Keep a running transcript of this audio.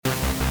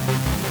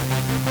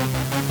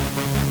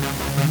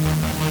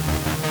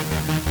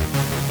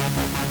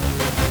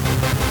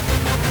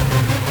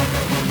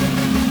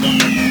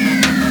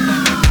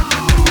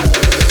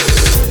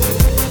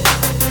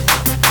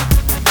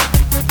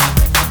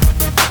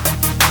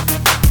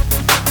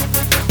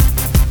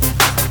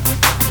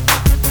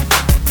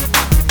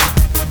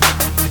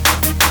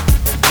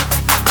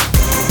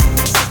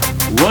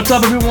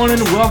What's up, everyone,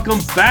 and welcome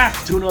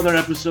back to another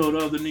episode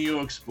of the New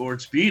York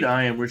Sports Beat.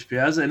 I am Rich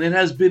Piazza, and it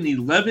has been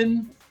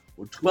 11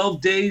 or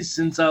 12 days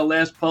since our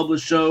last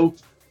published show,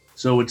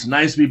 so it's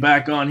nice to be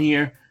back on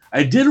here.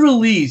 I did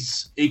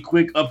release a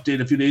quick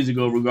update a few days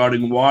ago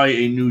regarding why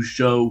a new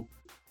show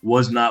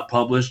was not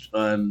published,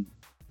 and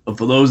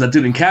for those that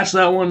didn't catch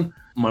that one,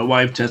 my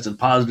wife tested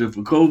positive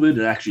for COVID.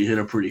 It actually hit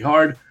her pretty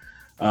hard,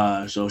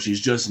 so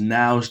she's just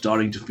now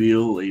starting to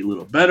feel a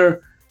little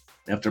better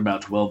after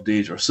about 12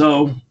 days or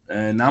so.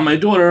 And now my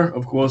daughter,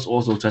 of course,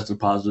 also tested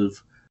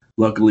positive.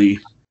 Luckily,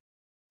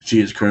 she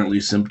is currently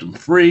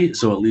symptom-free,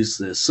 so at least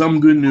there's some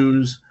good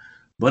news.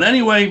 But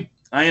anyway,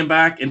 I am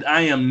back, and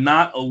I am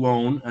not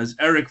alone, as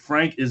Eric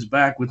Frank is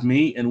back with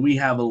me, and we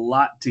have a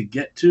lot to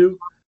get to.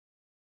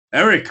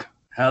 Eric,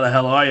 how the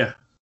hell are you?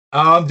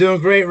 I'm doing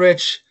great,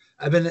 Rich.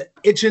 I've been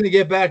itching to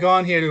get back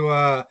on here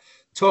to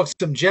talk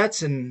some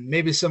Jets and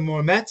maybe some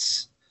more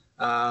Mets.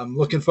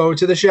 Looking forward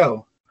to the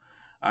show.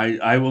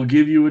 I will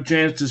give you a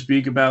chance to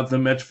speak about the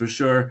Mets for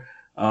sure.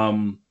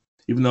 Even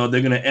though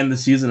they're going to end the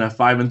season at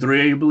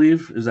 5-3, I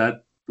believe. Is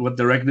that what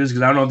the record is?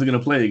 Because I don't know if they're going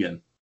to play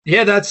again.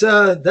 Yeah,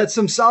 that's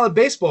some solid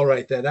baseball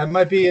right there. That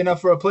might be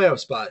enough for a playoff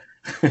spot.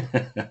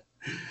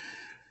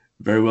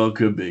 Very well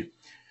could be.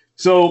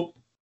 So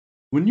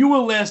when you were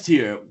last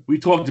here, we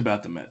talked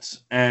about the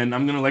Mets. And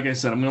I'm going to, like I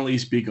said, I'm going to let you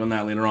speak on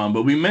that later on.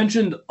 But we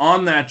mentioned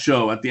on that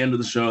show, at the end of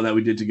the show that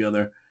we did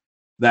together,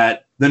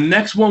 that the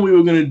next one we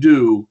were going to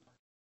do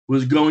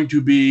was going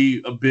to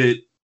be a bit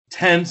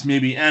tense,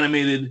 maybe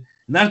animated,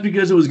 and that's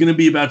because it was going to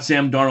be about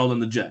Sam Darnold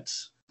and the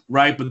Jets,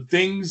 right? But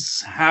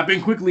things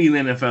happen quickly in the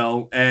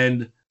NFL,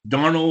 and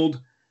Darnold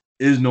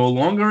is no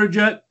longer a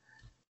Jet,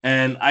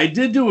 and I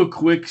did do a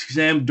quick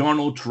Sam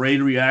Darnold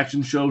trade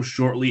reaction show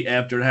shortly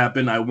after it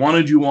happened. I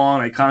wanted you on.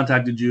 I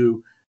contacted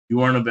you. You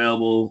weren't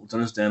available. It's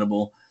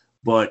understandable.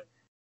 But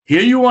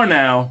here you are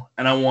now,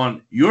 and I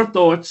want your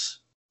thoughts,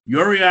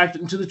 your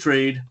reaction to the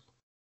trade.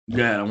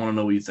 Go ahead. I want to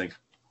know what you think.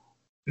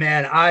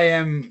 Man, I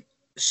am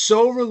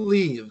so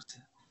relieved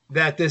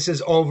that this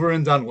is over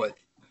and done with.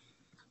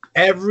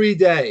 Every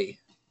day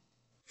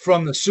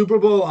from the Super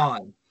Bowl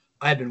on,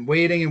 I've been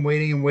waiting and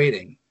waiting and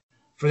waiting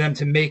for them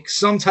to make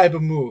some type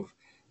of move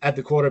at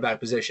the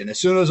quarterback position. As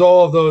soon as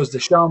all of those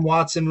Deshaun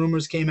Watson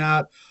rumors came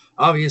out,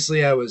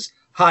 obviously I was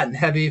hot and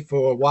heavy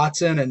for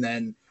Watson, and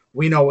then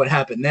we know what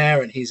happened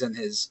there, and he's in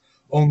his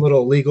own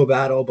little legal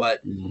battle.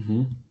 But,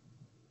 you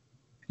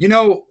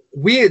know,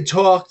 we had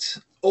talked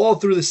all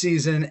through the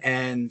season,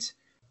 and,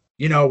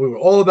 you know, we were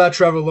all about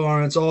Trevor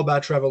Lawrence,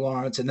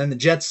 and then the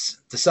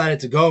Jets decided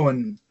to go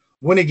and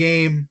win a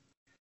game,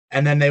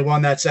 and then they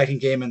won that second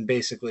game and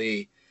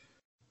basically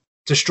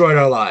destroyed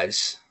our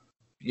lives.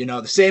 You know,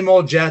 the same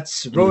old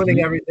Jets ruining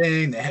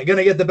everything. They're going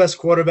to get the best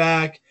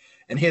quarterback,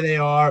 and here they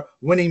are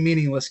winning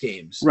meaningless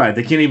games. Right,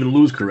 they can't even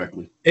lose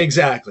correctly.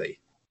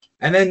 Exactly.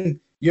 And then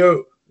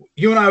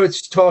you and I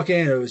was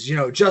talking, it was, you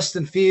know,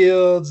 Justin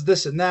Fields,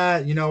 this and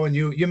that, you know, and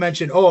you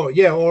mentioned,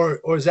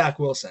 or Zach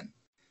Wilson.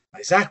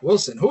 Like, Zach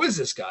Wilson, who is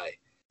this guy?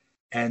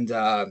 And,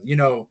 you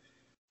know,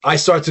 I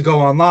start to go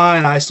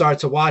online. I start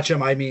to watch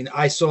him. I mean,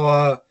 I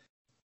saw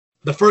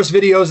the first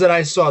videos that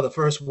I saw, the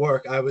first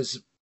work, I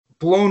was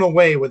blown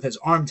away with his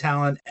arm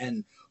talent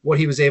and what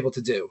he was able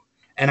to do.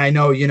 And I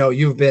know, you know,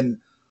 you've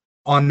been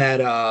on that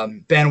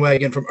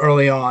bandwagon from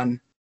early on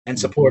and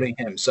supporting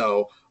him.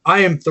 So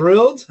I am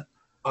thrilled.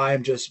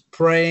 I'm just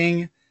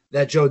praying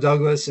that Joe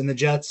Douglas and the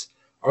Jets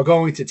are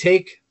going to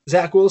take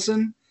Zach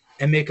Wilson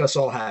and make us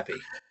all happy.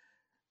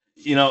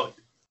 You know,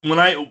 when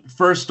I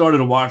first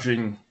started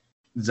watching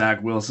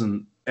Zach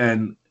Wilson,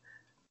 and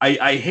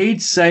I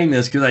hate saying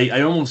this because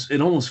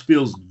it almost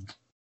feels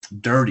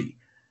dirty,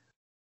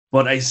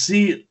 but I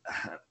see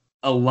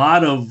a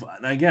lot of,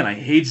 and again, I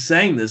hate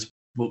saying this,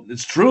 but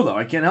it's true though.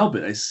 I can't help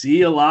it. I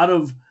see a lot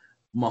of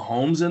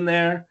Mahomes in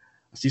there.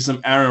 I see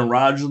some Aaron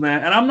Rodgers in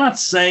there, and I'm not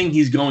saying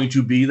he's going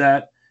to be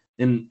that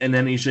in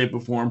any shape or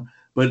form,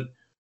 but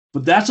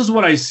that's just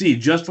what I see,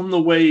 just from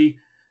the way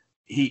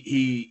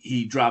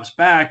he drops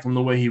back, from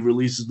the way he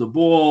releases the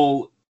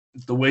ball,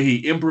 the way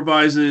he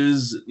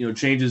improvises, you know,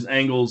 changes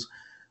angles.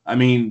 I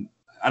mean,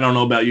 I don't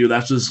know about you.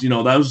 That's just, you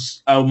know, that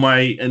was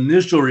my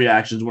initial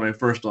reactions when I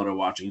first started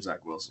watching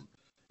Zach Wilson.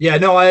 Yeah,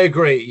 no, I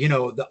agree. You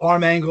know, the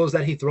arm angles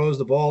that he throws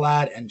the ball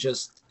at, and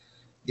just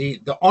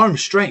the arm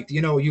strength.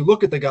 You know, you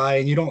look at the guy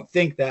and you don't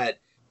think that,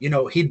 you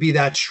know, he'd be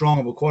that strong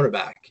of a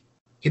quarterback.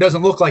 He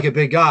doesn't look like a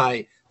big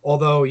guy,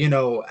 although, you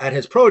know, at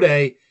his pro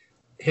day,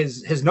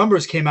 his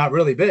numbers came out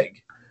really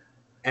big.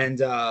 And,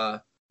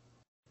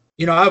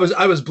 you know, I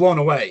was blown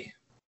away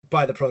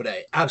by the pro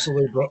day.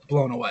 Absolutely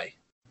blown away.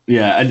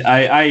 Yeah, and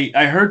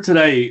I heard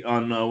today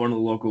on one of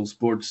the local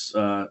sports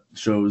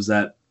shows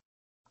that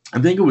I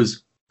think it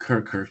was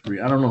Kirk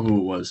Herbstreit. I don't know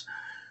who it was,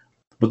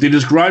 but they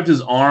described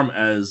his arm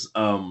as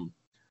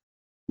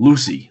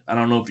Lucy. I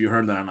don't know if you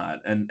heard that or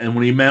not. And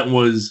what he meant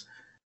was,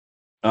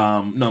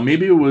 no,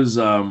 maybe it was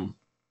Dan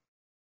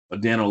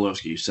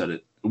Orlovsky said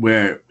it,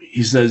 where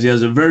he says he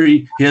has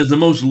the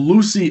most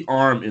Lucy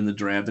arm in the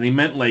draft, and he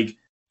meant like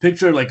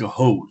picture like a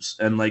hose,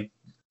 and like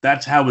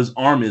that's how his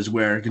arm is,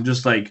 where it can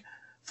just like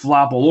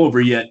flop all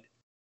over. Yet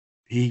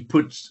he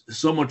puts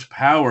so much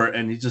power,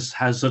 and he just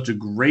has such a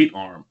great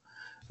arm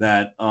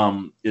that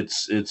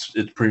it's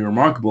pretty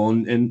remarkable.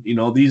 And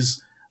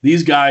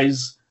these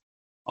guys,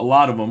 a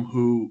lot of them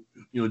who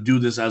do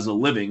this as a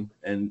living,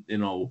 and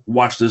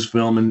watch this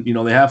film, and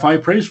they have high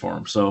praise for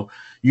him. So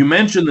you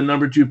mentioned the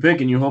number 2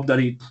 pick, and you hope that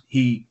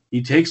he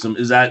takes him.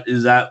 Is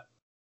that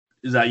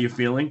your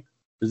feeling?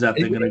 Is that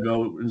they're going to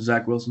go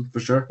Zach Wilson for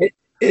sure? It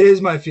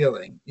is my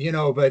feeling,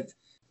 but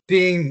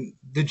being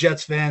the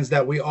Jets fans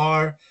that we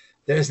are,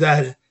 there's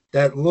that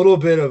little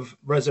bit of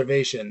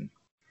reservation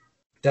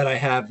that I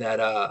have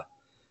that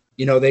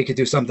they could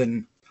do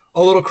something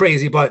a little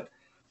crazy, but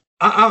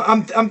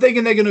I'm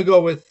thinking they're going to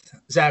go with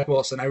Zach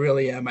Wilson. I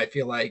really am. I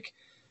feel like,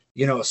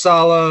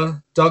 Saleh,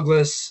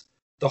 Douglas,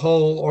 the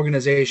whole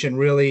organization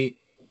really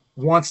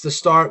wants to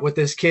start with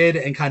this kid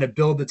and kind of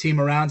build the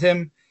team around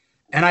him.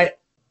 And I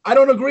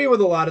don't agree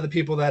with a lot of the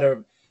people that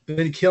have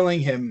been killing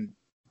him.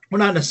 Well,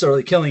 not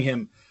necessarily killing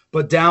him,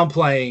 but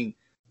downplaying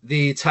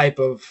the type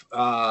of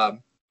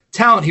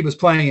talent he was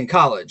playing in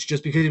college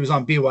just because he was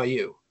on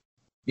BYU.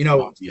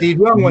 Steve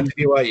Young went to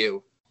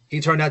BYU. He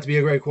turned out to be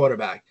a great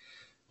quarterback.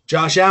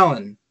 Josh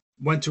Allen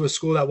went to a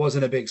school that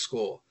wasn't a big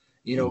school.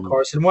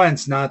 Carson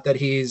Wentz, not that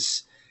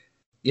he's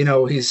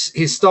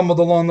stumbled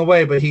along the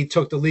way, but he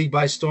took the league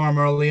by storm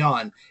early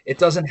on. It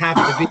doesn't have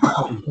to be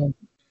a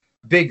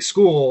big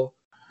school.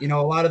 A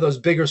lot of those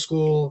bigger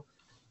school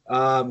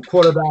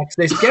quarterbacks,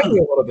 they scare me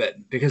a little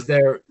bit because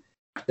they're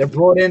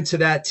brought into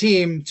that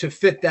team to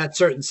fit that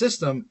certain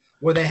system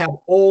where they have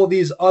all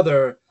these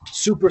other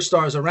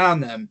superstars around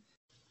them,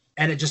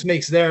 and it just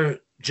makes their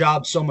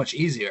job so much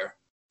easier.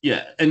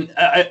 Yeah, and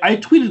I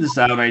tweeted this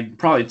out, and I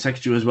probably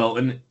text you as well.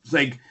 And it's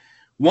like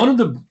one of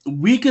the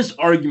weakest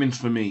arguments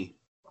for me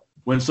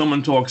when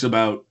someone talks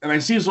about, and I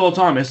see this all the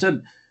time. I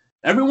said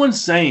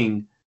everyone's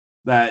saying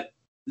that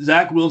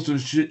Zach Wilson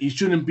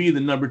shouldn't be the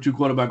number 2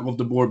 quarterback off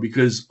the board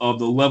because of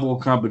the level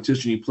of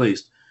competition he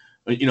placed.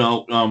 He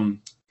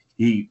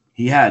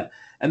had,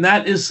 and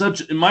that is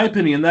such, in my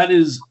opinion, that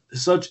is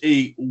such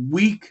a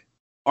weak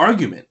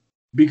argument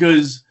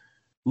because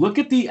look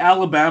at the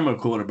Alabama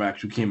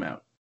quarterbacks who came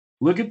out.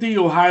 Look at the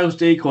Ohio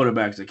State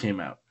quarterbacks that came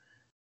out.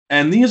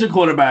 And these are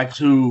quarterbacks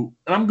who,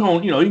 and I'm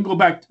going, you can go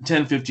back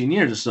 10, 15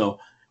 years or so.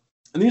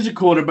 And these are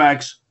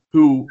quarterbacks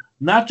who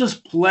not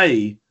just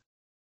play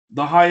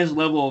the highest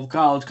level of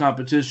college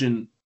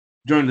competition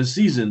during the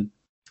season,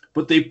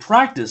 but they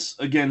practice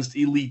against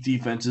elite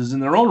defenses in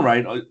their own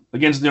right,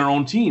 against their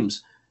own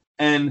teams.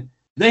 And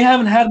they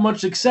haven't had much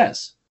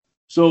success.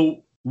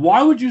 So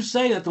why would you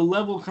say that the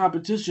level of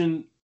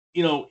competition,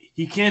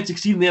 he can't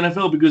succeed in the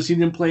NFL because he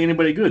didn't play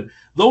anybody good?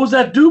 Those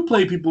that do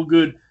play people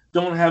good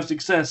don't have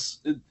success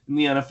in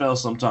the NFL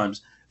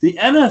sometimes. The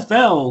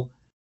NFL,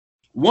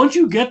 once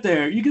you get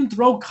there, you can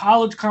throw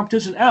college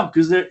competition out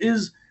because there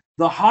is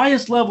the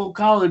highest level of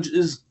college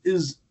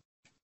is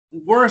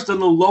worse than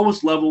the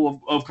lowest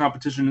level of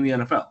competition in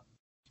the NFL.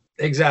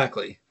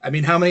 Exactly. I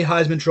mean, how many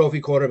Heisman Trophy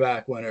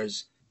quarterback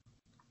winners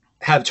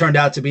have turned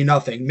out to be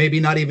nothing, maybe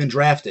not even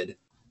drafted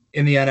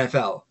in the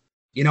NFL?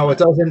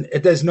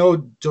 There's no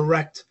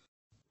direct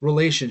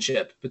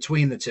relationship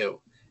between the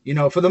two.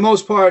 For the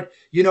most part,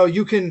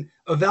 you can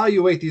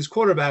evaluate these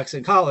quarterbacks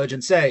in college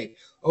and say,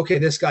 okay,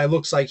 this guy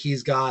looks like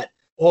he's got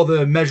all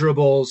the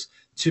measurables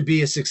to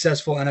be a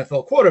successful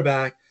NFL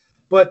quarterback,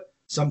 but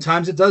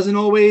sometimes it doesn't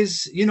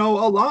always,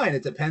 align.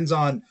 It depends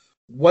on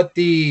what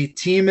the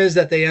team is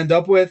that they end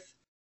up with,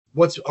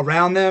 what's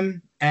around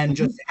them, and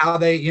just how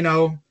they,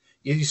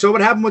 you saw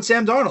what happened with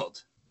Sam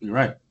Darnold.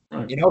 Right.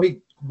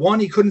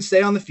 He couldn't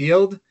stay on the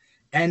field,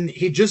 and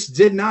he just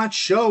did not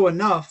show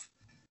enough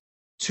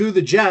to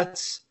the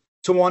Jets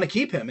to want to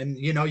keep him. And,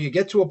 you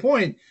get to a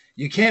point,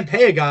 you can't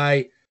pay a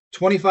guy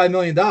 $25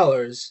 million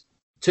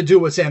to do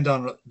what Sam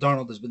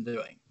Darnold has been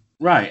doing.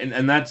 Right.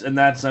 And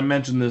that's, I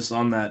mentioned this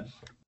on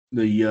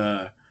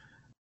the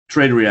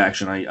trade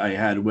reaction I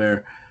had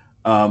where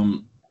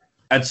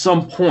at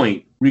some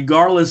point,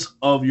 regardless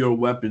of your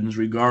weapons,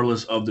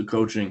 regardless of the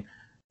coaching,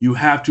 you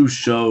have to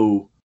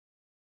show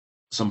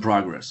some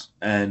progress,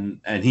 and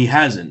he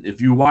hasn't.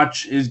 If you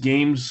watch his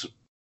games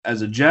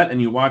as a Jet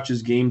and you watch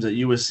his games at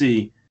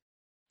USC,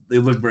 they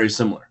look very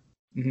similar.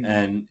 Mm-hmm.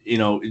 And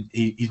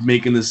he's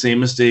making the same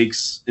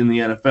mistakes in the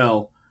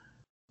NFL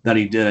that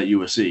he did at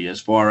USC,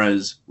 as far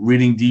as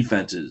reading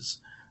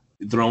defenses,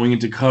 throwing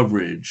into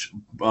coverage,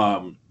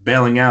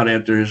 bailing out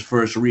after his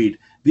first read.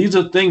 These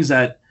are things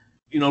that,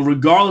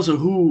 regardless of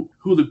who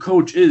the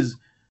coach is,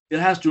 it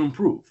has to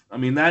improve. I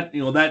mean, that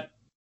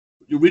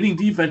reading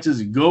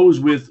defenses goes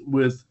with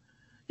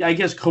I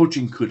guess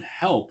coaching could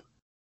help,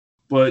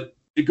 but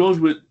it goes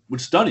with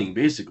studying,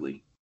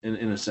 basically, in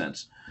a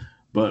sense.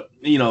 But,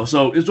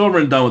 so it's over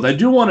and done with. I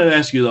do want to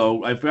ask you,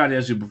 though, I forgot to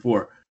ask you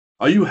before,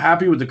 are you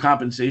happy with the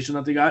compensation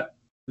that they got?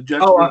 The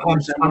Jets?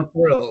 I'm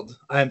thrilled.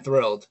 I am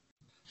thrilled.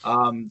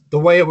 The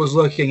way it was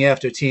looking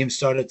after teams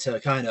started to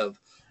kind of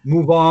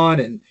move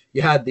on, and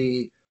you had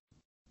the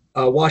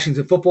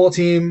Washington football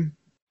team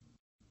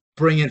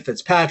bring in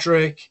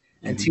Fitzpatrick,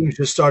 and teams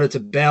just started to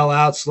bail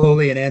out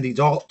slowly, and Andy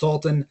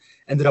Dalton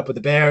ended up with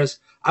the Bears.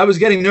 I was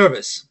getting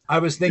nervous. I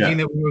was thinking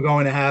that we were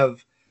going to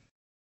have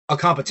a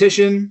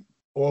competition,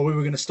 or we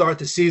were going to start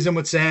the season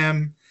with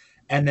Sam,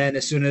 and then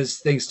as soon as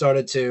things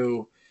started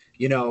to,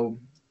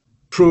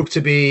 prove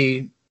to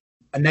be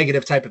a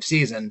negative type of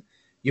season,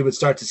 you would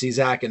start to see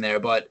Zach in there.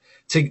 But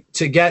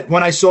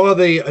when I saw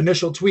the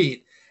initial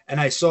tweet and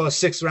I saw a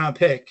 6th-round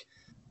pick,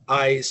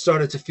 I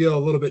started to feel a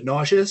little bit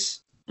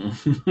nauseous.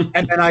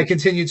 And then I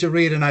continued to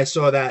read, and I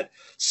saw that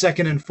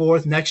 2nd and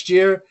 4th next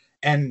year,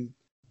 and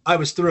I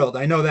was thrilled.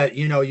 I know that,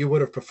 you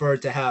would have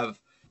preferred to have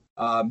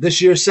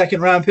this year's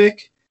 2nd-round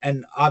pick,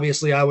 and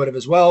obviously I would have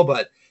as well.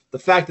 But the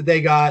fact that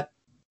they got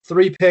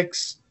 3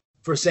 picks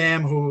for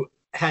Sam, who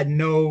had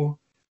no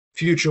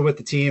future with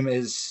the team,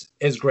 is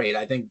great.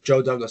 I think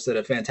Joe Douglas did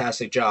a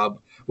fantastic job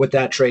with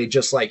that trade,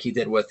 just like he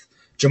did with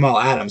Jamal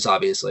Adams,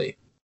 obviously.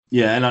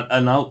 Yeah,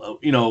 and I'll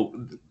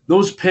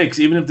those picks,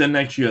 even if they're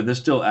next year, they're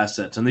still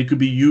assets, and they could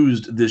be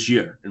used this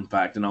year. In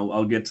fact, and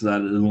I'll get to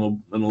that in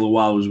a little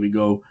while as we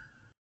go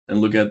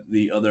and look at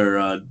the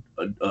other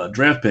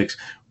draft picks.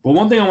 But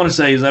one thing I want to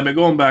say is I've been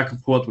going back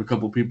and forth with a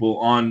couple of people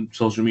on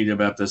social media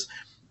about this.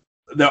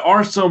 There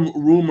are some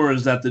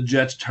rumors that the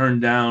Jets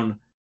turned down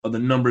the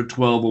number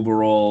 12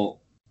 overall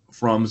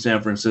from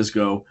San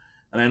Francisco.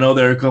 And I know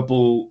there are a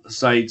couple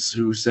sites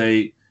who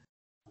say,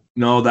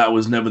 no, that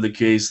was never the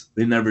case.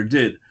 They never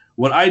did.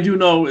 What I do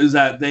know is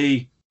that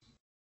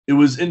it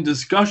was in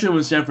discussion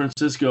with San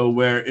Francisco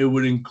where it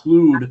would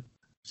include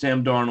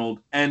Sam Darnold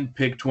and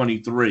pick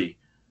 23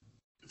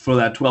 for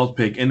that 12th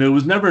pick. And it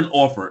was never an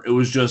offer. It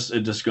was just a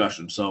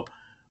discussion. So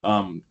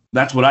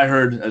that's what I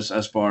heard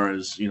as far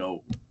as,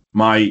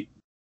 my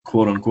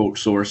quote unquote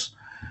source.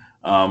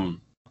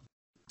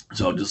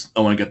 So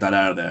I want to get that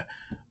out of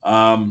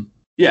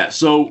there.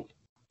 So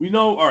we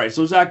know, all right,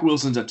 so Zach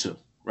Wilson's at 2,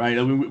 right?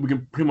 I mean, we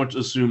can pretty much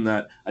assume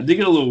that. I did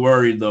get a little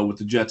worried, though, with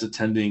the Jets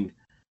attending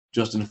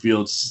Justin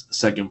Fields'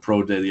 second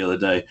pro day the other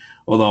day,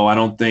 although I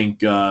don't think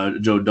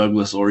Joe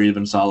Douglas or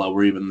even Saleh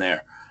were even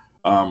there.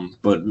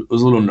 But I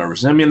was a little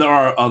nervous. I mean, there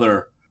are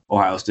other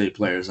Ohio State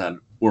players that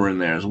were in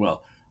there as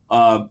well.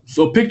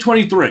 So pick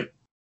 23.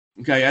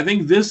 Okay, I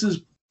think this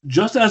is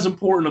just as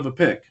important of a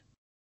pick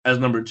as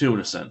number 2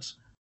 in a sense.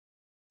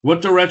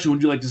 What direction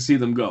would you like to see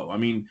them go? I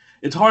mean,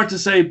 it's hard to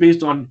say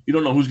based on you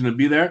don't know who's going to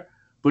be there,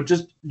 but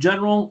just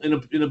general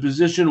in a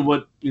position,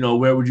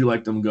 where would you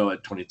like them to go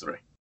at 23?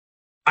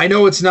 I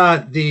know it's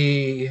not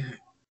the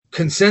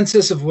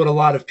consensus of what a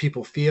lot of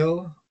people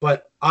feel,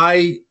 but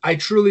I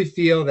truly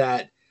feel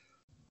that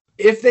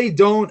if they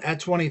don't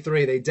at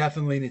 23, they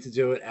definitely need to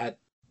do it at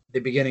the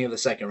beginning of the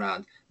 2nd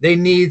round. They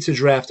need to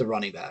draft a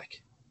running back.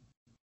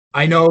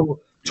 I know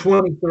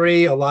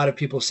 23, a lot of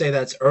people say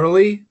that's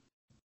early.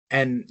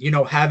 And,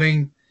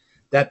 having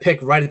that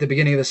pick right at the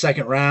beginning of the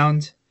 2nd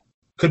round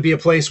could be a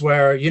place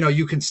where,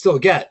 you can still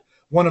get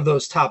one of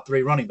those top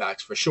 3 running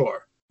backs for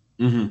sure.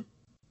 Mm-hmm.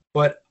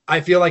 But I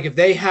feel like if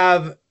they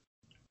have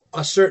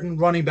a certain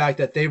running back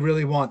that they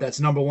really want, that's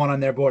number 1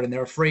 on their board, and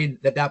they're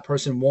afraid that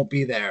person won't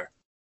be there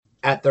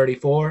at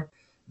 34,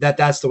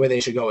 that's the way they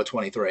should go at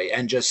 23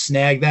 and just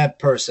snag that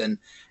person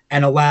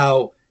and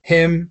allow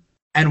him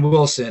and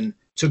Wilson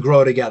to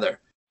grow together.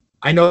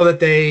 I know that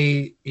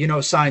they,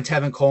 signed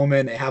Tevin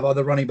Coleman. They have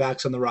other running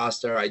backs on the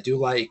roster. I do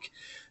like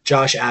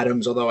Josh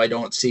Adams, although I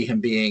don't see him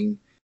being,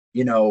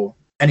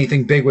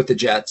 anything big with the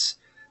Jets.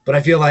 But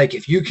I feel like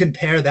if you can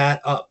pair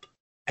that up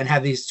and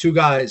have these 2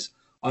 guys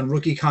on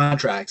rookie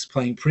contracts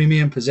playing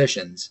premium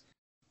positions,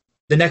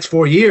 the next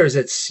 4 years,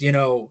 it's,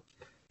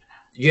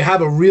 you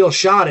have a real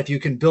shot if you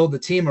can build the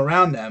team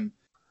around them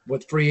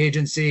with free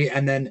agency.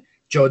 And then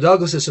Joe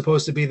Douglas is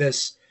supposed to be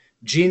this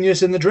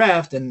genius in the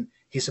draft, and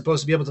he's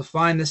supposed to be able to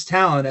find this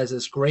talent as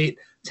this great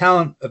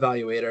talent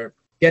evaluator,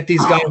 get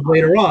these guys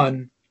later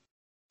on,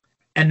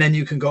 and then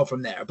you can go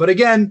from there. But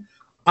again,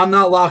 I'm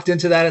not locked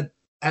into that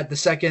at the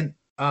 2nd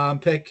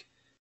pick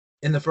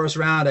in the 1st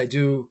round. I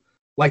do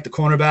like the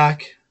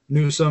cornerback,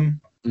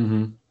 Newsome.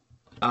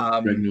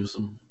 Mm-hmm. Greg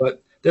Newsome.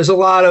 But there's a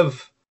lot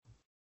of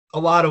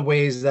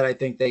ways that I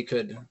think they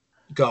could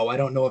go. I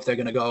don't know if they're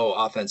going to go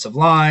offensive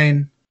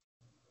line,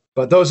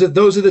 but those are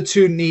the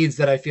 2 needs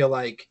that I feel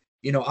like,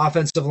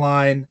 offensive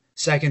line,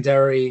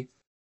 secondary,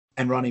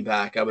 and running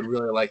back, I would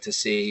really like to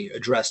see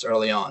addressed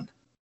early on.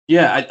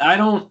 Yeah, I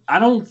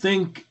don't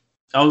think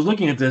I was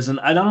looking at this, and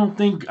I don't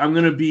think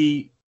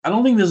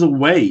there's a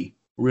way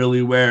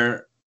really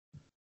where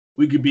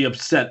we could be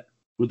upset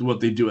with what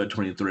they do at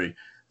 23,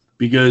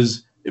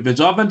 because if it's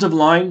offensive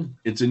line,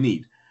 it's a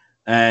need,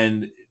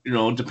 and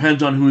it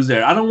depends on who's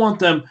there. I don't want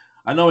them.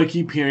 I know I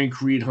keep hearing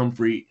Creed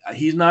Humphrey.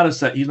 He's not a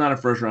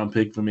 1st round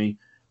pick for me.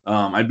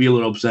 I'd be a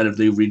little upset if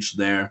they reached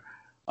there.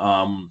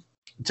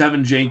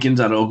 Tevin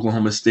Jenkins out of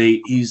Oklahoma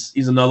State. He's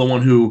another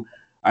one who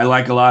I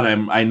like a lot.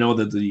 I know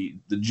that the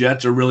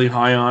Jets are really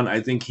high on.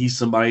 I think he's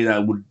somebody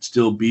that would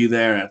still be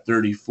there at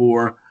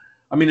 34.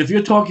 I mean, if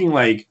you're talking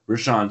like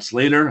Rashawn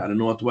Slater out of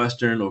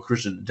Northwestern or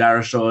Christian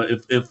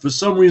Darrisaw, if for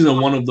some reason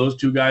one of those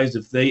 2 guys,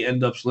 if they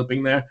end up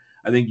slipping there,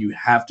 I think you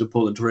have to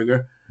pull the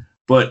trigger.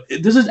 But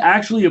this is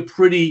actually a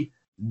pretty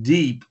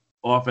deep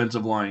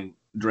offensive line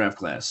draft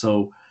class.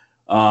 So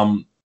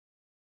I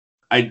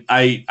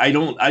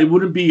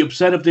wouldn't be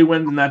upset if they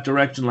went in that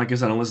direction, like I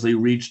said, unless they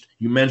reached.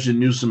 You mentioned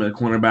Newsome at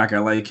cornerback. I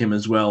like him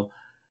as well.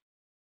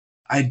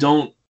 I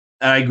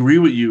agree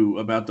with you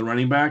about the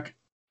running back.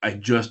 I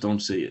just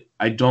don't see it.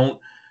 I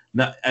don't.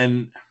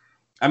 And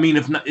I mean,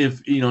 if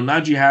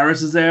Najee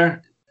Harris is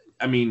there,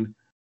 I mean,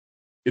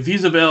 if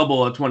he's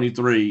available at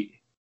 23,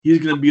 he's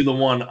going to be the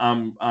one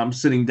I'm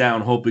sitting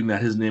down hoping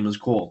that his name is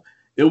called.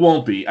 It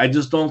won't be. I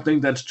just don't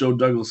think that's Joe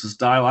Douglas'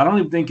 style. I don't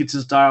even think it's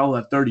his style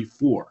at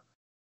 34.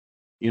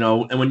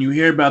 And when you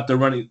hear about the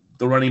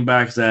running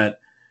backs that,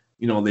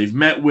 they've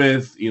met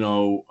with,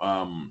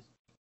 and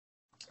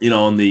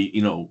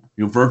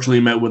you virtually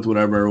met with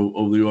whatever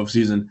over the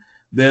offseason,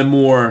 they're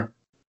more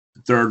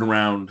third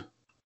round,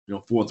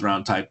 fourth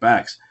round type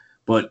backs.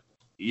 But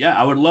yeah,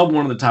 I would love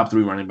one of the top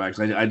 3 running backs.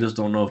 I just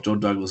don't know if Joe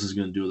Douglas is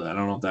going to do that. I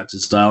don't know if that's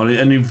his style.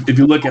 And if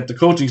you look at the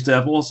coaching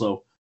staff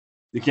also,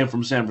 they came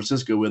from San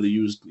Francisco where they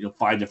used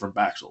 5 different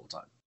backs all the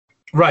time.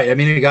 Right. I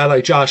mean, a guy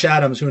like Josh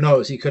Adams, who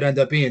knows? He could end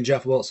up being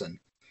Jeff Wilson.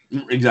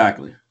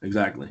 Exactly.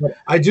 But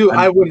I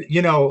would,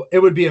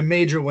 it would be a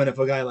major win if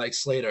a guy like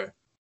Slater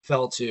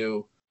fell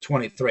to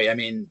 23. I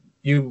mean,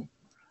 you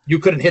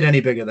couldn't hit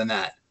any bigger than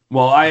that.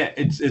 Well,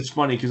 it's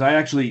funny because I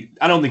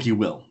don't think he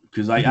will,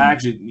 because I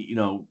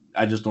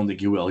just don't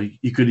think he will.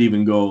 He could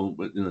even go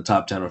in the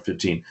top 10 or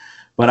 15.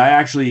 But I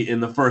actually,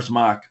 in the first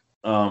mock,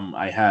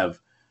 I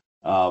have,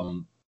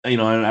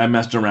 I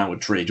messed around with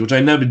trades, which I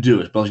never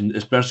do,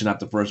 especially not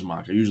the first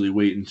mock. I usually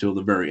wait until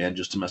the very end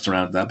just to mess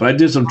around with that. But I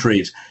did some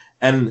trades.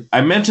 And I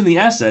mentioned the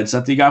assets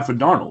that they got for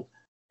Darnold.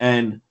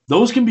 And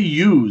those can be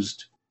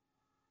used.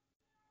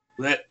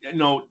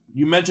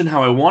 You mentioned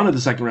how I wanted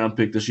the second-round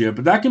pick this year,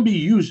 but that can be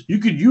used. You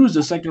could use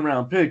the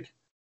second-round pick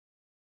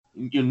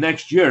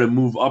next year to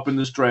move up in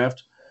this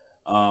draft.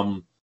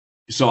 So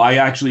I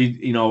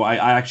actually, I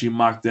actually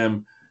mocked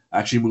them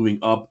actually moving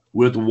up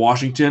with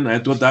Washington. I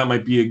thought that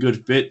might be a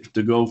good fit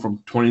to go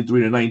from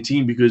 23 to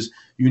 19 because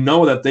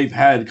that they've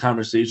had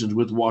conversations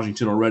with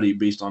Washington already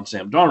based on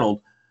Sam Darnold.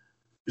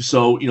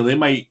 So, they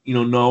might,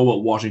 know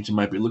what Washington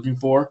might be looking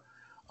for,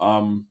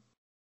 in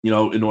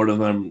order for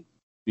them,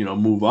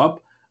 move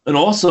up. And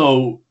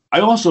also,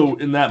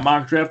 in that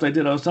mock draft I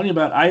was telling you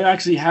about, I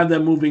actually had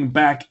them moving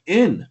back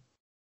in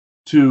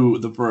to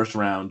the first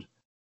round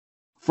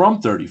from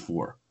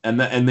 34.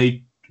 And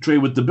they trade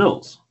with the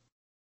Bills,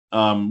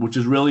 which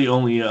is really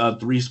only a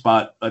 3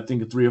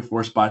 or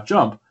 4 spot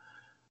jump.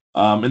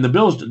 And the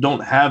Bills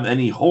don't have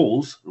any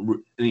holes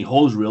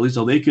really,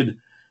 so they could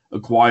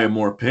acquire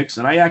more picks.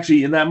 And I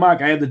actually, in that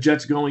mock, I had the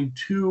Jets going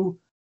 2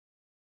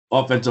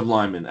 offensive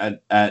linemen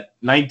at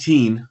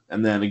 19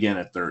 and then again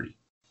at 30.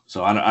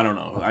 So I don't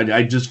know.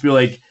 I just feel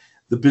like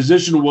the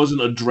position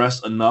wasn't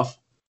addressed enough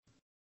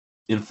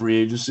in free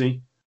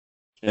agency,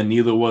 and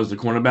neither was the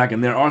cornerback.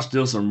 And there are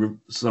still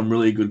some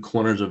really good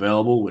corners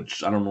available,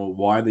 which I don't know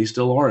why they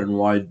still are and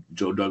why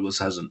Joe Douglas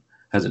hasn't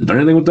done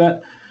anything with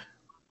that.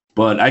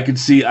 But I could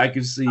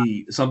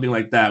see something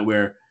like that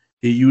where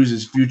he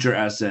uses future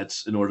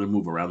assets in order to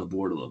move around the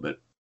board a little bit.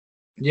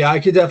 Yeah, I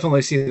could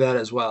definitely see that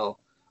as well.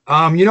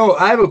 I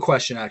have a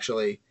question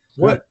actually.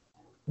 What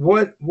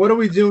are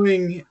we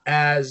doing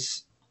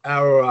as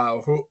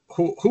our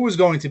who is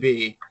going to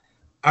be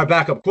our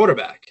backup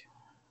quarterback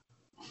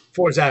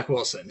for Zach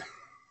Wilson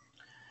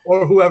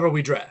or whoever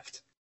we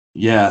draft?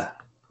 Yeah,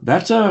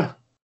 that's a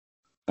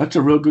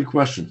real good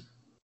question.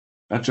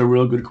 That's a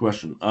real good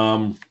question.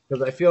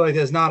 Because I feel like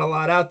there's not a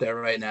lot out there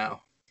right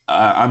now.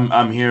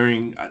 I'm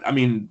hearing. I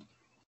mean,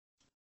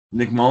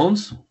 Nick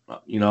Mullins.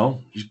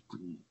 He's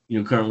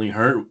currently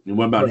hurt.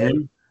 What about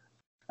him?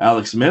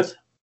 Alex Smith.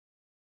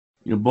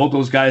 Both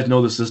those guys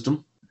know the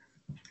system.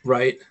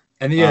 Right.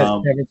 And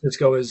San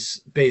Francisco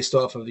is based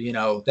off of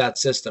that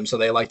system, so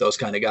they like those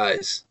kind of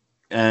guys.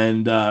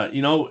 And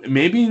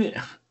maybe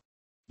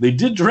they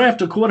did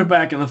draft a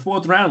quarterback in the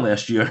 4th round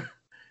last year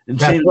in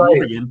St.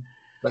 Oregon.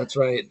 That's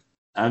right.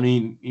 I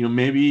mean,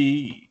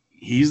 maybe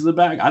he's the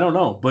back. I don't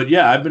know, but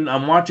yeah,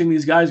 I'm watching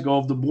these guys go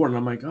off the board, and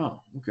I'm like,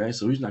 oh, okay,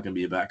 so he's not going to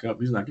be a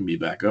backup. He's not going to be a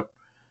backup.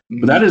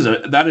 Mm-hmm.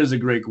 But that is a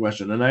great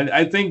question, and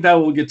I think that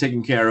will get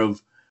taken care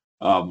of,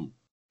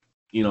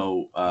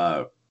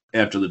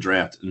 after the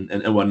draft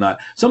and whatnot.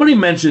 Somebody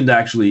mentioned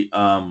actually,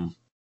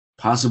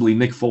 possibly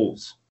Nick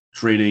Foles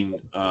trading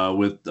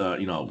with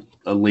a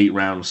late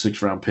round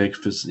 6th round pick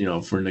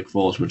for Nick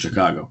Foles with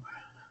Chicago.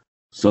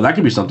 So that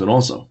could be something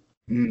also.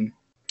 Mm-hmm.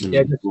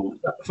 Yeah,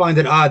 I find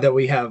it odd that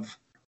we have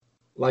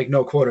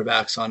no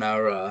quarterbacks on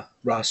our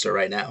roster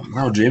right now.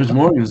 Wow, James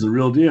Morgan is the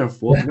real deal.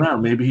 4th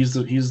round. Maybe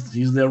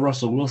he's their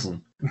Russell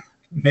Wilson.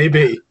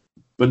 Maybe.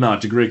 But no,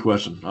 it's a great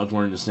question. I was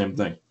wondering the same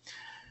thing.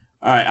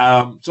 All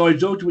right. So I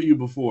joked with you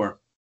before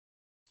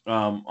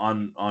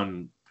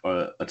on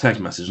a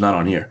text message, not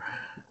on here.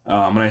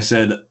 And I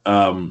said,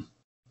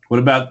 what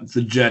about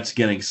the Jets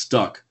getting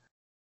stuck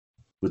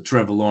with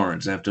Trevor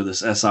Lawrence after this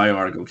SI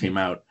article came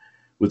out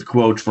with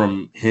quotes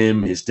from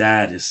him, his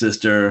dad, his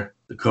sister,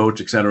 the coach,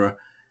 etc.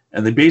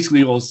 And they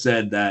basically all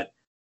said that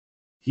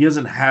he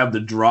doesn't have the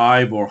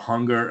drive or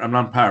hunger. I'm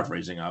not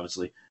paraphrasing,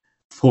 obviously,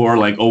 for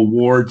like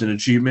awards and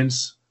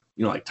achievements,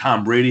 like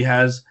Tom Brady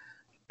has,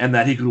 and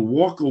that he could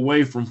walk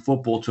away from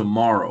football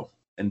tomorrow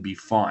and be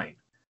fine.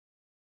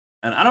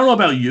 And I don't know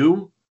about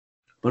you,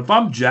 but if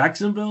I'm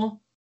Jacksonville,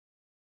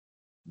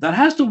 that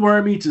has to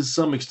worry me to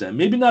some extent.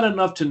 Maybe not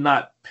enough to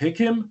not pick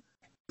him,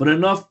 but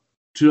enough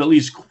to at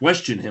least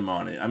question him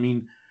on it. I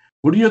mean,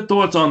 what are your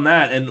thoughts on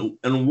that?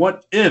 And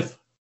what if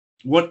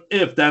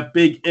that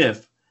big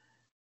if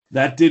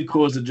that did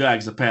cause the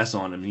Jags to pass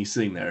on him and he's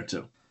sitting there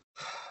too?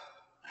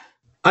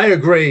 I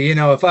agree.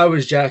 If I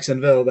was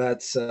Jacksonville,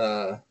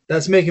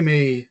 that's making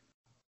me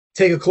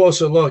take a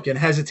closer look and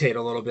hesitate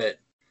a little bit.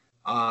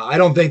 I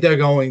don't think they're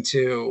going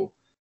to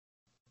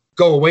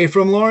go away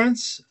from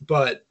Lawrence,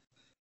 but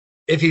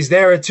if he's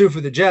there at 2 for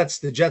the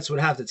Jets would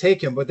have to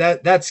take him. But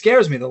that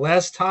scares me. The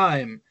last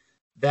time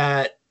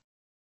that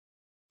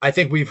I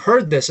think we've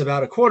heard this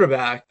about a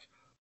quarterback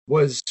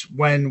was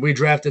when we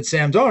drafted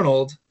Sam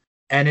Darnold,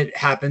 and it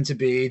happened to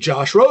be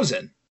Josh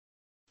Rosen.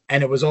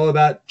 And it was all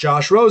about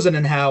Josh Rosen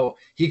and how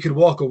he could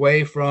walk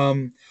away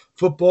from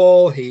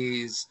football.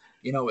 His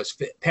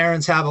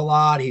parents have a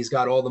lot. He's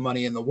got all the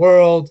money in the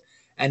world,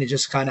 and he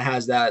just kind of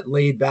has that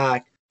laid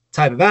back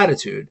type of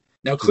attitude.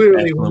 Now,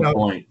 clearly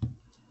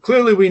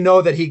we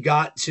know that he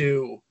got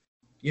to,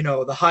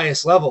 the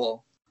highest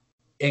level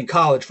in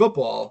college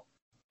football,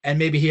 and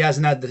maybe he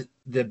hasn't had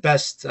the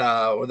best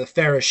or the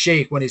fairest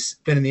shake when he's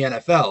been in the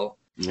NFL.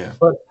 Yeah.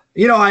 But,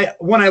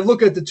 when I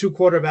look at the two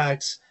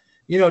quarterbacks,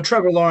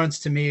 Trevor Lawrence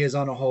to me is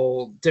on a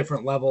whole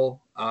different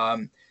level.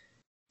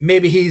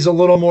 Maybe he's a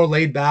little more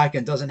laid back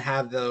and doesn't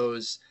have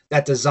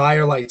that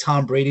desire like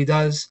Tom Brady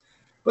does,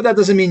 but that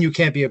doesn't mean you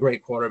can't be a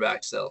great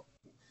quarterback still.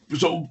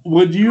 So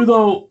would you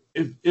though,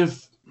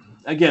 if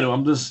again,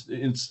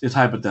 it's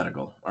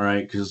hypothetical, all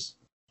right, because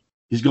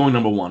he's going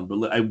number one,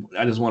 but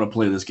I just want to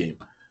play this game.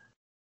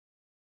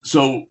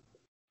 So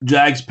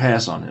Jags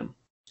pass on him,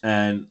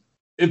 and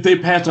if they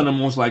passed on him,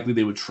 most likely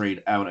they would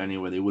trade out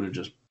anyway. They wouldn't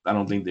just. I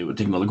don't think they would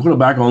take another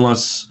quarterback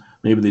unless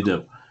maybe they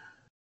do.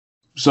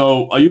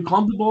 So, are you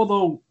comfortable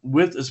though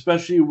with,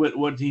 especially with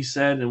what he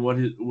said and what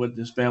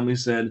his family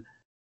said,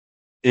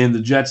 in the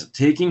Jets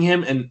taking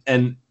him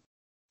and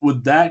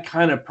with that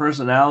kind of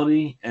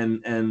personality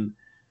and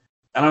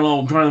I don't know,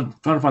 I'm trying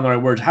to find the right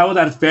words. How would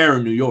that fare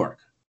in New York?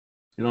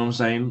 You know what I'm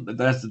saying?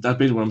 That's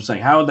basically what I'm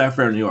saying. How would that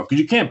fare in New York?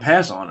 Because you can't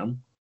pass on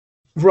him.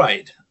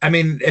 Right. I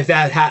mean, if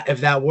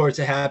that were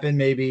to happen,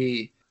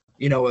 maybe.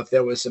 If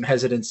there was some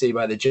hesitancy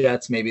by the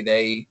Jets, maybe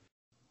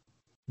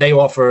they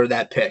offer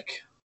that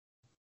pick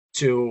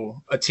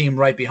to a team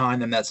right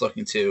behind them that's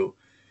looking to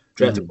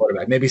draft a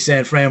quarterback. Maybe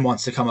San Fran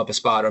wants to come up a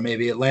spot, or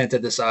maybe Atlanta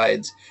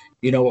decides,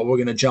 we're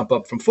going to jump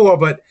up from 4.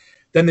 But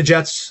then the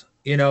Jets,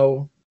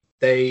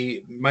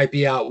 they might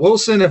be out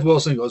Wilson if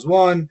Wilson goes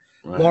 1,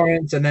 right.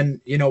 Lawrence, and then,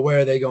 where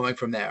are they going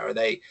from there?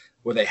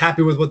 Were they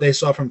happy with what they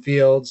saw from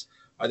Fields?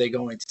 Are they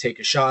going to take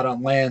a shot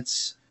on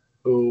Lance,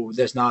 who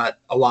there's not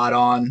a lot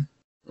on?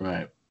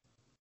 Right.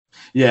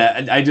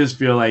 Yeah, I just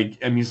feel like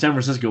San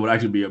Francisco would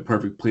actually be a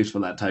perfect place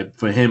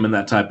for him and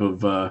that type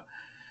of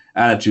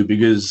attitude,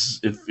 because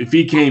if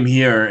he came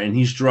here and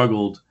he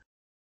struggled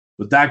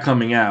with that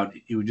coming out,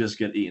 he would just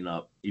get eaten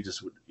up. He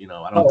just would,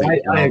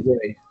 I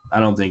agree. I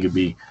don't think it'd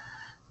be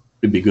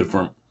good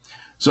for him.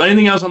 So,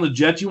 anything else on the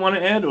Jets you want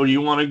to add, or do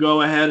you want to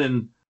go ahead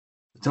and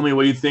tell me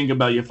what you think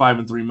about your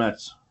 5-3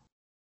 Mets?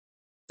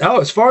 Oh,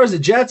 as far as the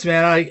Jets,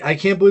 man, I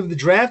can't believe the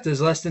draft is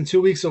less than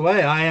 2 weeks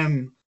away. I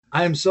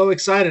am so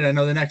excited. I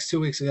know the next 2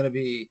 weeks are going to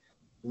be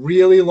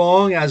really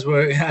long as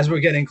we're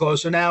getting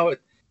closer now. It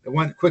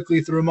went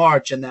quickly through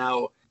March, and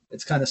now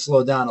it's kind of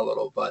slowed down a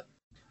little. But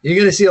you're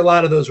going to see a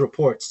lot of those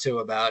reports too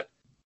about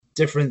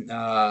different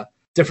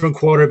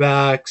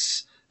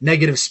quarterbacks,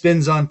 negative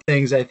spins on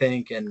things, I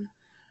think, and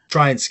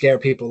try and scare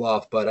people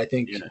off. But I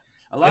think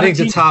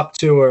the top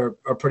 2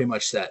 are pretty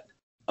much set.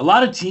 A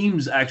lot of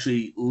teams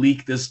actually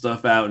leak this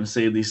stuff out and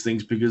say these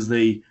things because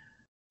they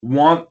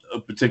want a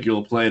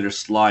particular player to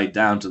slide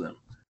down to them.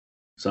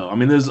 So,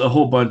 there's a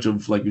whole bunch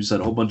of, like you said,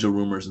 a whole bunch of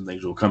rumors and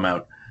things will come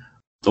out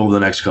over the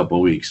next couple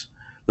of weeks.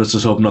 Let's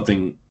just hope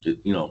nothing,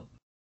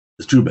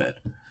 is too bad.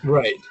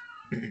 Right.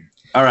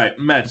 All right,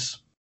 Mets.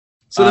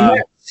 So the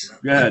Mets.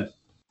 Go ahead.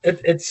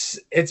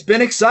 It's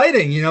been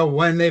exciting,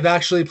 when they've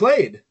actually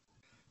played.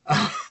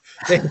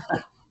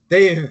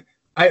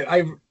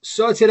 I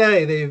saw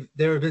today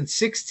there have been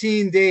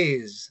 16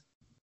 days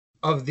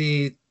of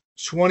the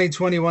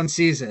 2021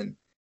 season,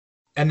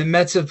 and the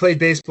Mets have played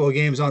baseball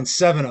games on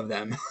 7 of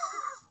them.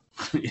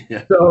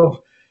 Yeah.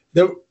 So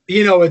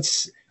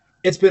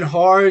it's been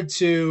hard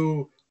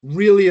to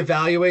really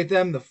evaluate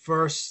them. The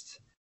first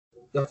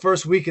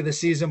week of the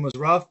season was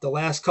rough. The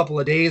last couple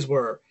of days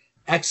were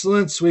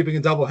excellent, sweeping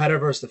a doubleheader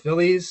versus the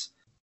Phillies,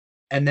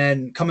 and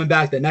then coming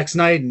back the next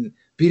night and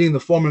beating the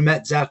former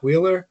Met Zach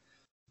Wheeler.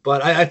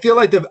 But I feel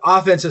like the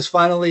offense is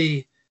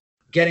finally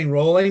getting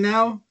rolling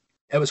now.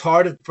 It was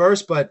hard at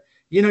first, but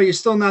you're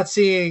still not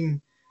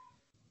seeing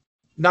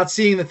not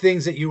seeing the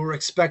things that you were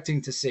expecting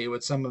to see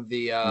with some of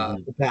the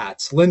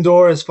bats.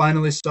 Lindor is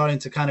finally starting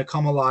to kind of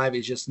come alive.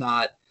 He's just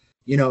not,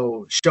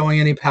 showing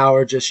any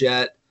power just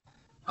yet.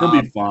 He'll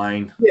be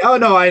fine. Yeah, oh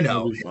no, I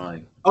know. He'll be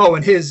fine. Oh,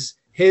 and his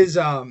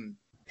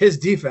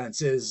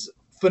defense is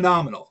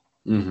phenomenal.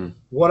 Mm-hmm.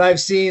 What I've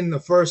seen the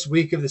first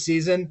week of the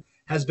season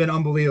has been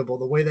unbelievable.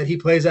 The way that he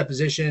plays that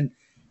position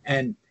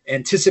and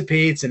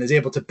anticipates and is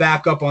able to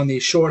back up on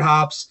these short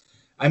hops.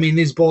 I mean,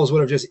 these balls would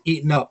have just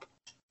eaten up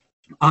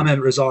Ahmed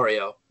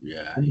Rosario.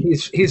 Yeah,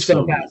 he's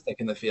fantastic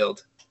in the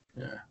field.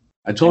 Yeah,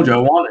 I told you I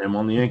wanted him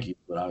on the Yankees,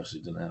 but obviously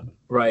it didn't happen.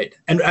 Right,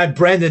 and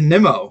Brandon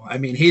Nimmo. I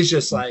mean, he's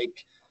just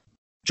like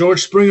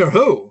George Springer,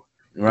 who?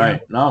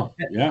 Right. No.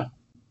 Yeah.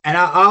 And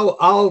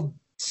I'll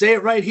say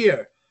it right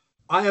here.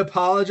 I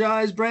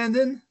apologize,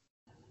 Brandon.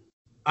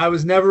 I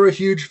was never a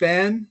huge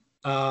fan.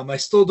 I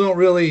still don't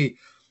really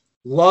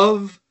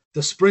love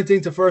the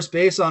sprinting to first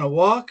base on a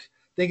walk.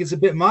 Think it's a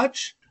bit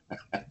much,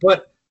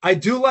 but I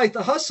do like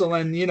the hustle,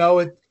 and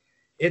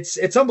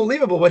it's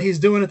unbelievable what he's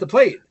doing at the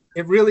plate.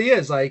 It really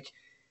is. Like,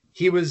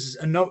 he was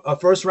a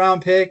first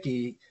round pick.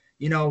 He,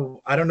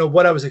 I don't know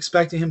what I was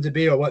expecting him to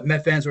be or what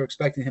Met fans were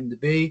expecting him to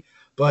be,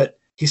 but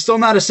he's still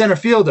not a center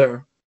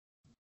fielder,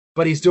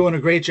 but he's doing a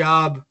great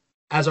job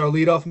as our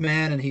leadoff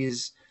man, and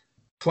he's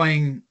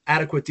playing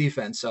adequate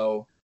defense.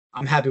 So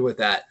I'm happy with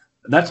that.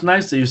 That's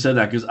nice that you said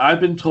that, because I've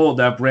been told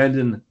that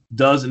Brandon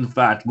does, in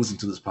fact, listen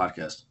to this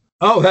podcast.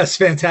 Oh, that's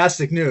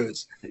fantastic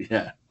news.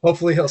 Yeah.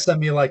 Hopefully he'll send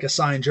me like a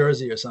signed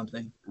jersey or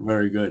something.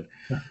 Very good.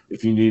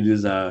 If you need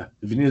his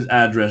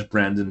address,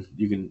 Brandon,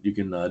 you can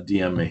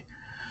DM me,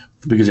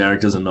 because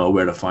Eric doesn't know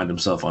where to find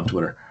himself on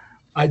Twitter.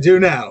 I do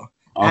now.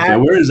 Okay,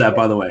 where is that,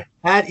 by the way?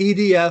 At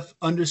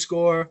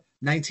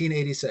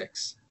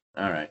EDF_1986.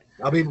 All right.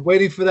 I'll be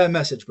waiting for that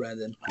message,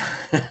 Brandon.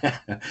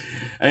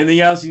 Anything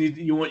else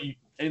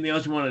anything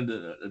else you wanted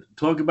to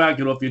talk about?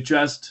 Get off your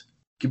chest?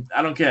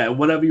 I don't care.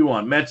 Whatever you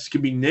want. Mets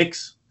could be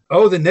Knicks.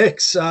 Oh, the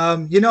Knicks.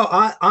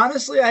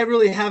 Honestly, I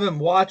really haven't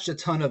watched a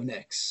ton of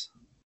Knicks.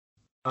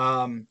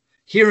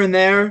 Here and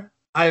there,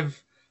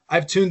 I've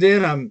tuned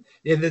in.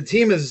 The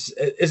team is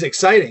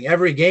exciting.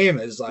 Every game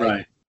is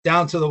like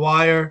down to the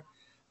wire.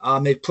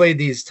 They've played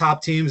these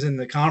top teams in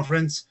the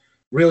conference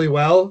really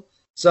well.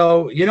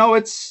 So,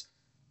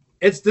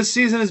 it's this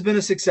season has been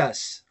a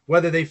success.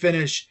 Whether they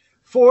finish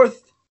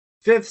 4th,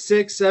 5th,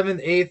 6th,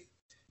 7th, 8th,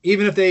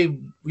 even if they,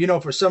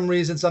 for some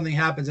reason something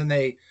happens and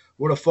they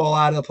were to fall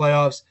out of the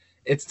playoffs,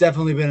 it's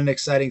definitely been an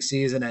exciting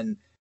season, and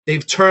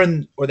they've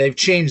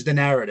changed the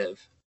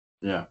narrative.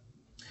 Yeah.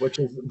 Which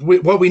is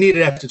what we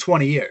needed after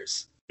 20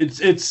 years.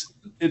 It's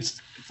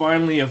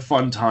finally a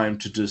fun time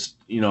to just,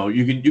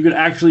 you could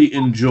actually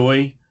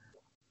enjoy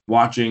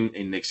watching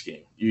a Knicks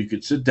game. You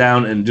could sit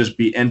down and just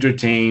be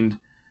entertained,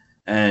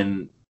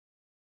 and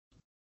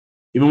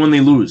even when they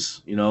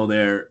lose,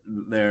 they're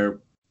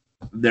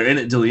in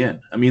it till the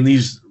end. I mean,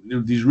 these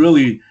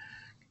really,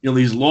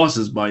 these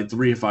losses by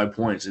 3 or 5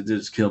 points, it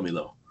just kill me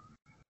though.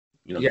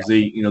 Because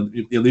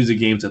these are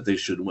games that they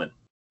should win.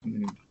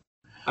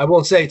 I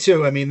will say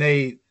too. I mean,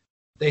 they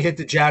hit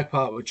the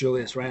jackpot with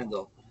Julius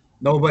Randle.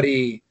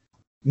 Nobody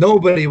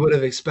would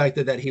have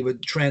expected that he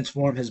would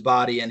transform his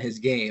body and his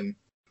game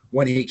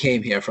when he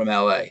came here from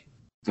LA.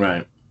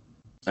 Right.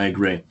 I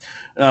agree.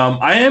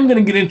 I am going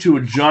to get into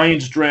a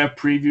Giants draft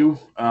preview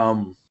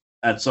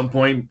at some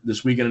point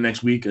this week and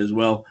next week as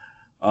well.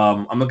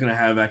 I'm not going to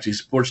have actually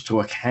Sports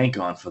Talk Hank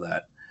on for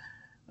that.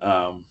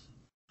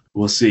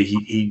 We'll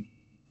see.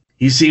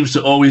 He seems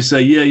to always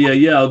say,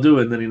 yeah, I'll do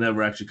it, and then he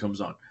never actually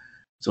comes on.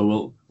 So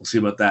we'll see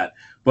about that.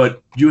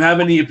 But do you have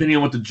any opinion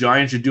on what the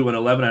Giants should do at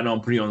 11? I know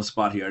I'm pretty on the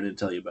spot here. I didn't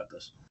tell you about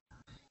this.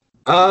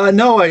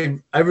 No,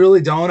 I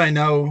really don't. I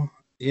know,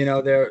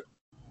 they're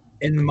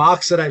in the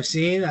mocks that I've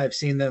seen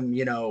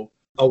them,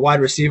 a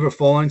wide receiver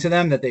falling to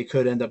them, that they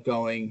could end up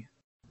going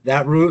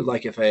that route,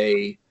 like if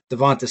a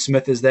Devonta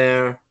Smith is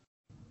there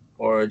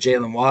or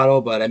Jalen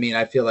Waddle. But, I mean,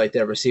 I feel like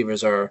their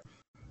receivers are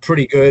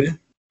pretty good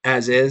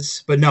as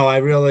is. But, no, I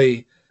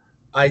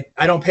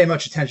don't pay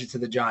much attention to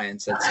the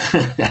Giants.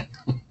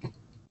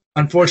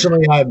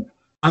 Unfortunately,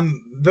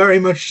 I'm very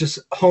much just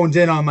honed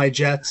in on my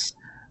Jets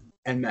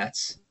and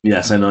Mets.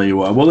 Yes, I know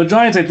you are. Well, the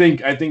Giants, I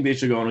think they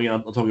should go, and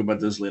I'll talk about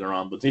this later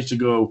on, but they should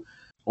go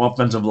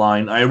offensive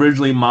line. I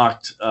originally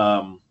mocked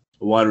a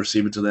wide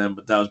receiver to them,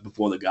 but that was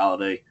before the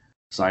Galladay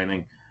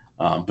signing.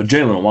 But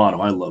Jalen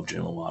Waddle, I love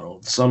Jalen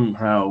Waddle.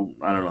 Somehow,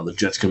 I don't know, the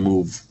Jets can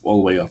move all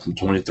the way up from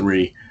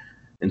 23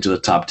 into the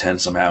top 10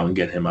 somehow and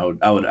get him. I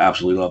would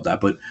absolutely love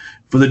that. But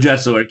for the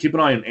Jets, though, keep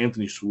an eye on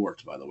Anthony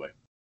Schwartz, by the way.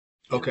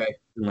 Okay.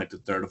 In like the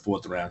 3rd or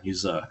 4th round. He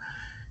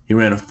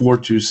ran a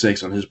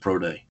 4.26 on his pro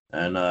day,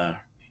 and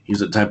he's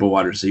the type of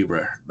wide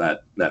receiver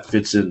that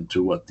fits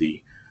into what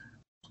they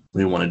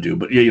want to do.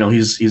 But yeah,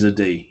 he's a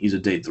day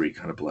 3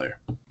 kind of player,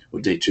 or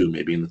day 2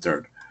 maybe in the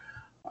 3rd.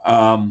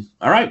 All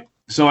right,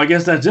 so I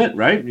guess that's it,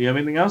 right? Do you have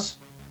anything else?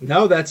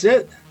 No, that's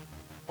it.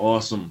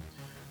 Awesome.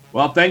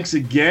 Well, thanks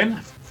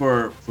again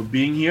for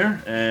being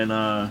here, and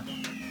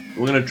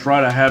We're gonna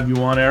try to have you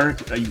on,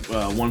 Eric,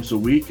 once a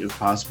week if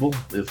possible,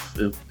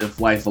 if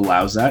life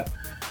allows that,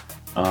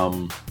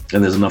 and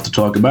there's enough to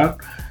talk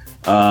about.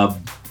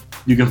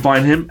 You can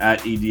find him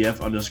at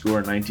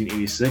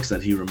EDF_1986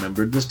 that he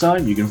remembered this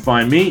time. You can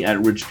find me at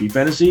Rich P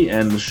Fantasy,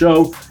 and the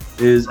show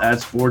is at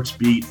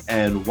SportsBeat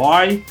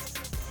NY.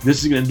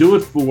 This is going to do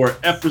it for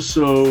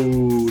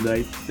episode,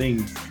 I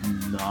think,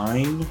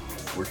 9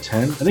 or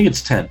 10. I think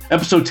it's 10.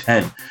 Episode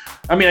 10.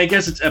 I mean, I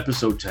guess it's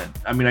episode 10.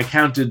 I mean, I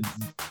counted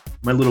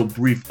my little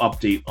brief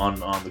update on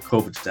the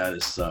COVID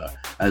status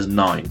as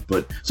 9.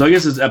 So I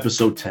guess it's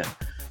episode 10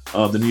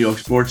 of the New York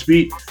Sports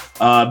Beat.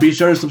 Be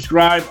sure to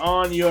subscribe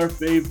on your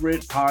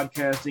favorite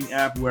podcasting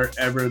app,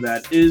 wherever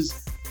that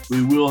is.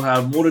 We will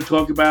have more to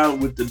talk about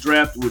with the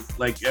draft, with,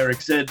 like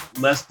Eric said,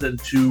 less than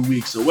 2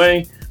 weeks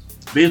away.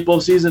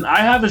 Baseball season. I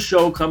have a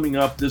show coming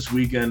up this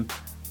weekend.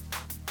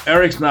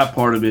 Eric's not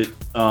part of it.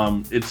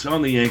 It's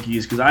on the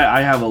Yankees because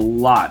I have a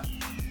lot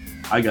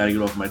I got to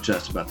get off my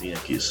chest about the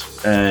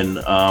Yankees. And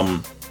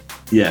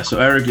so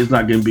Eric is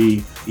not going to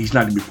be, he's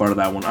not going to be part of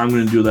that one. I'm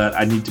going to do that.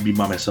 I need to be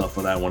by myself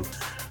for that one.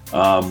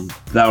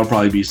 That will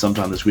probably be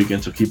sometime this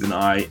weekend, so keep an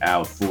eye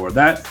out for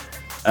that.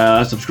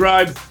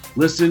 Subscribe,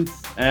 listen,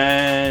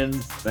 and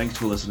thanks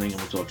for listening, and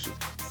we'll talk soon.